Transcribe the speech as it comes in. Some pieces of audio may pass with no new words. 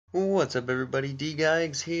What's up everybody,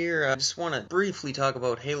 D-Geigs here. I just want to briefly talk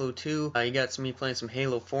about Halo 2. You got me playing some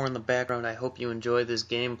Halo 4 in the background. I hope you enjoy this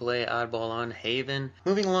gameplay. Oddball on Haven.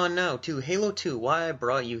 Moving along now to Halo 2, why I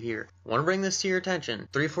brought you here. I want to bring this to your attention.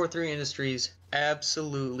 343 Industries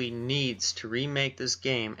absolutely needs to remake this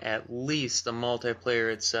game, at least the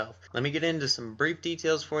multiplayer itself. Let me get into some brief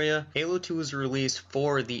details for you. Halo 2 was released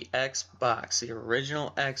for the Xbox, the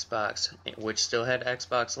original Xbox, which still had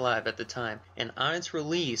Xbox Live at the time. And on its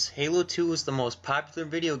release, Halo 2 was the most popular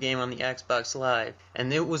video game on the Xbox Live,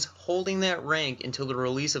 and it was holding that rank until the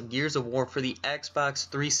release of Gears of War for the Xbox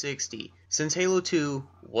 360. Since Halo 2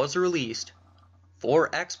 was released for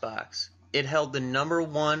Xbox, it held the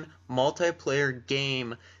 #1 multiplayer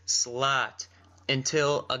game slot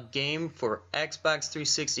until a game for Xbox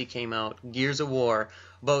 360 came out, Gears of War,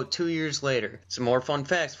 about 2 years later. Some more fun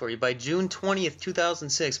facts for you. By June 20th,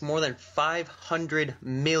 2006, more than 500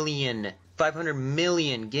 million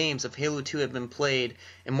games of Halo 2 have been played,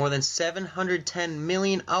 and more than 710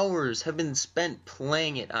 million hours have been spent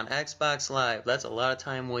playing it on Xbox Live. That's a lot of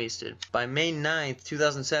time wasted. By May 9th,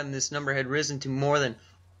 2007, this number had risen to more than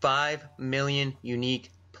 5 million unique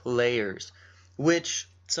players, which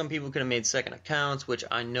some people could have made second accounts, which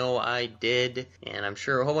I know I did, and I'm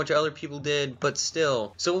sure a whole bunch of other people did, but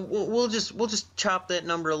still. So we'll just chop that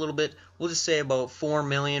number a little bit. We'll just say about 4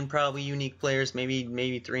 million probably unique players, maybe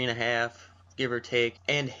 3.5, give or take.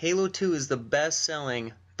 And Halo 2 is the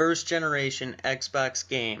best-selling first-generation Xbox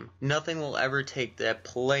game. Nothing will ever take that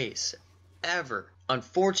place, ever.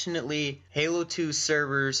 Unfortunately, Halo 2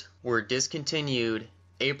 servers were discontinued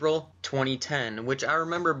April 2010, which I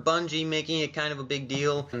remember Bungie making it kind of a big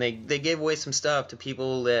deal, and they gave away some stuff to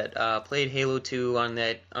people that played Halo 2 on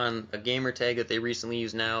a gamer tag that they recently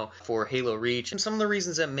use now for Halo Reach. And some of the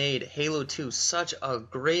reasons that made Halo 2 such a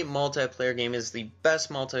great multiplayer game, is the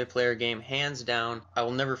best multiplayer game hands down. I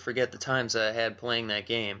will never forget the times that I had playing that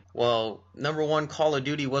game. Well, #1, Call of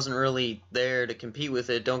Duty wasn't really there to compete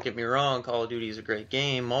with it. Don't get me wrong, Call of Duty is a great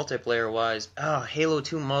game multiplayer wise. Halo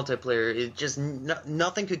 2 multiplayer is just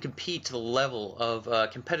nothing could compete to the level of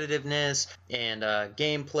competitiveness and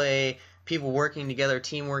gameplay, people working together,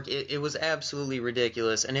 teamwork. It was absolutely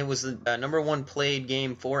ridiculous, and it was the #1 played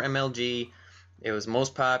game for MLG. It was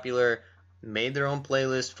most popular, made their own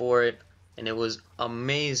playlist for it, and it was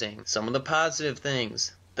amazing. Some of the positive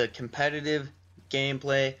things: the competitive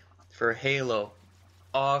gameplay for Halo,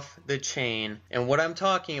 off the chain. And what I'm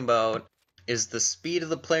talking about is the speed of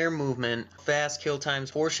the player movement, fast kill times,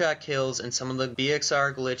 4-shot kills, and some of the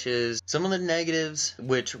BXR glitches. Some of the negatives,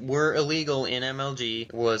 which were illegal in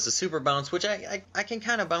MLG, was the super bounce, which I can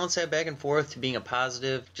kind of bounce that back and forth to being a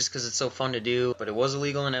positive, just because it's so fun to do, but it was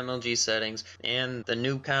illegal in MLG settings. And the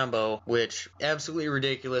noob combo, which absolutely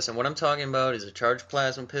ridiculous, and what I'm talking about is a charged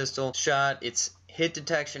plasma pistol shot. Its hit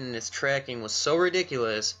detection and its tracking was so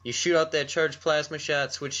ridiculous. You shoot out that charged plasma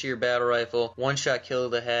shot, switch to your battle rifle, 1-shot kill to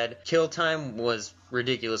the head. Kill time was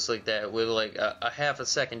ridiculous like that, with like a half a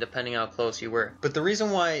second depending how close you were. But the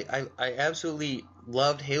reason why I absolutely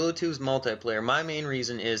loved Halo 2's multiplayer, my main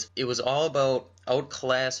reason, is it was all about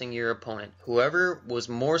outclassing your opponent. Whoever was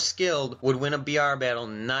more skilled would win a BR battle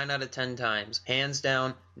 9 out of 10 times. Hands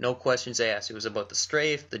down, no questions asked. It was about the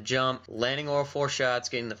strafe, the jump, landing all 4 shots,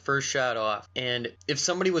 getting the first shot off. And if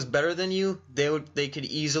somebody was better than you, they could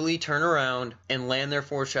easily turn around and land their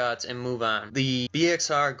 4 shots and move on. The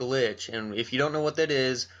BXR glitch, and if you don't know what that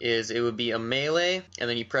is it would be a melee, and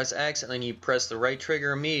then you press X, and then you press the right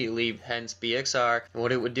trigger immediately, hence BXR. And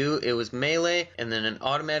what it would do, it was melee, and then an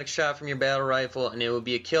automatic shot from your battle rifle, and it would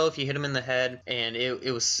be a kill if you hit him in the head. And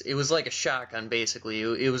it was like a shotgun basically.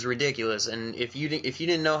 It was ridiculous. And if you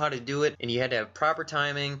didn't know how to do it, and you had to have proper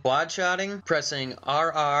timing, quad shotting, pressing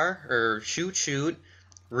RR or shoot,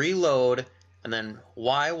 reload, and then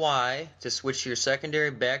YY to switch your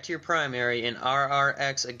secondary back to your primary, and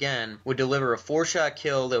RRX again would deliver a 4-shot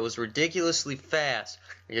kill that was ridiculously fast.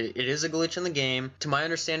 It is a glitch in the game. To my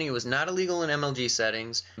understanding, it was not illegal in MLG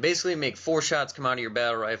settings. Basically, make 4 shots come out of your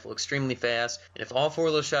battle rifle extremely fast, and if all 4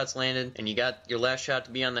 of those shots landed and you got your last shot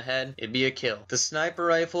to be on the head, it'd be a kill. The sniper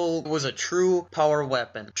rifle was a true power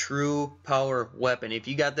weapon. True power weapon. If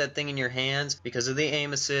you got that thing in your hands, because of the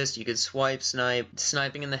aim assist, you could swipe, snipe.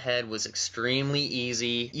 Sniping in the head was extremely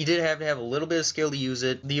easy. You did have to have a little bit of skill to use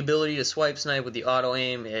it. The ability to swipe snipe with the auto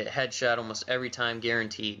aim, headshot almost every time,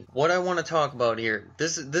 guaranteed. What I want to talk about here,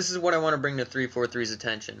 this is what I want to bring to 343's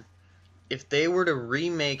attention. If they were to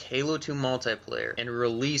remake Halo 2 multiplayer and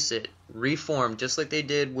release it reform just like they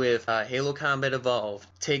did with Halo Combat Evolved.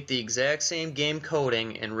 Take the exact same game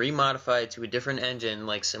coding and remodify it to a different engine,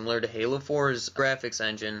 like similar to Halo 4's graphics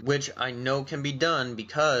engine, which I know can be done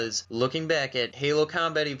because looking back at Halo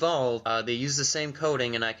Combat Evolved, they used the same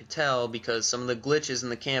coding, and I could tell because some of the glitches in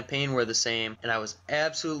the campaign were the same, and I was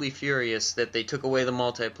absolutely furious that they took away the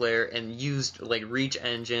multiplayer and used like Reach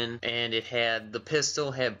engine, and it had the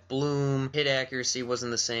pistol, had bloom, hit accuracy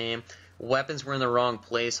wasn't the same. Weapons were in the wrong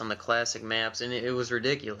place on the classic maps, and it was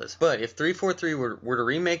ridiculous. But if 343 were to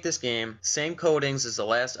remake this game, same codings as the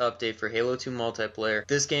last update for Halo 2 multiplayer,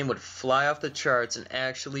 this game would fly off the charts and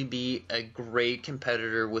actually be a great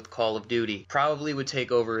competitor with Call of Duty. Probably would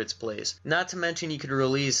take over its place. Not to mention you could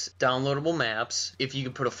release downloadable maps. If you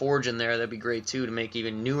could put a Forge in there, that'd be great too to make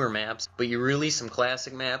even newer maps. But you release some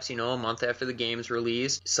classic maps, you know, a month after the game's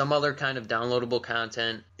released, some other kind of downloadable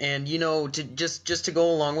content, and you know, to just to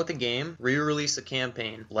go along with the game, re-release the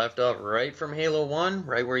campaign. Left off right from Halo 1,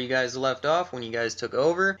 right where you guys left off when you guys took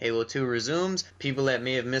over. Halo 2 resumes. People that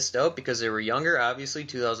may have missed out because they were younger, obviously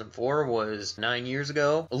 2004 was 9 years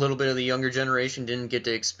ago. A little bit of the younger generation didn't get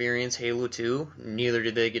to experience Halo 2, neither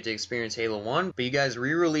did they get to experience Halo 1, but you guys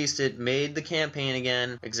re-released it, made the campaign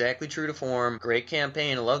again, exactly true to form. Great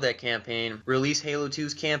campaign, I love that campaign. Release Halo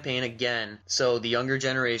 2's campaign again, so the younger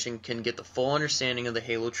generation can get the full understanding of the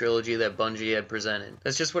Halo trilogy that Bungie had presented.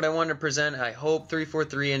 That's just what I wanted to present. I hope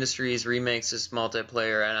 343 Industries remakes this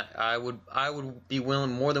multiplayer, and I would be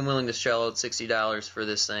more than willing to shell out $60 for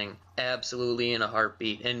this thing. Absolutely in a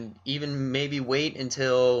heartbeat, and even maybe wait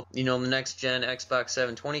until, you know, the next gen Xbox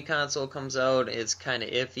 720 console comes out. It's kind of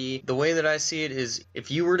iffy. The way that I see it is, if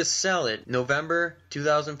you were to sell it November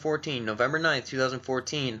 2014, November 9th,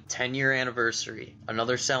 2014, 10-year anniversary,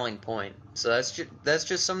 another selling point. So that's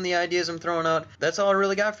just some of the ideas I'm throwing out. That's all I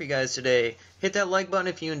really got for you guys today. Hit that like button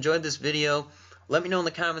if you enjoyed this video. Let me know in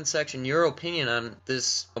the comment section your opinion on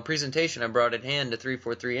this presentation I brought at hand to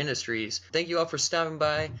 343 Industries. Thank you all for stopping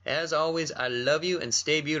by. As always, I love you and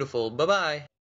stay beautiful. Bye-bye.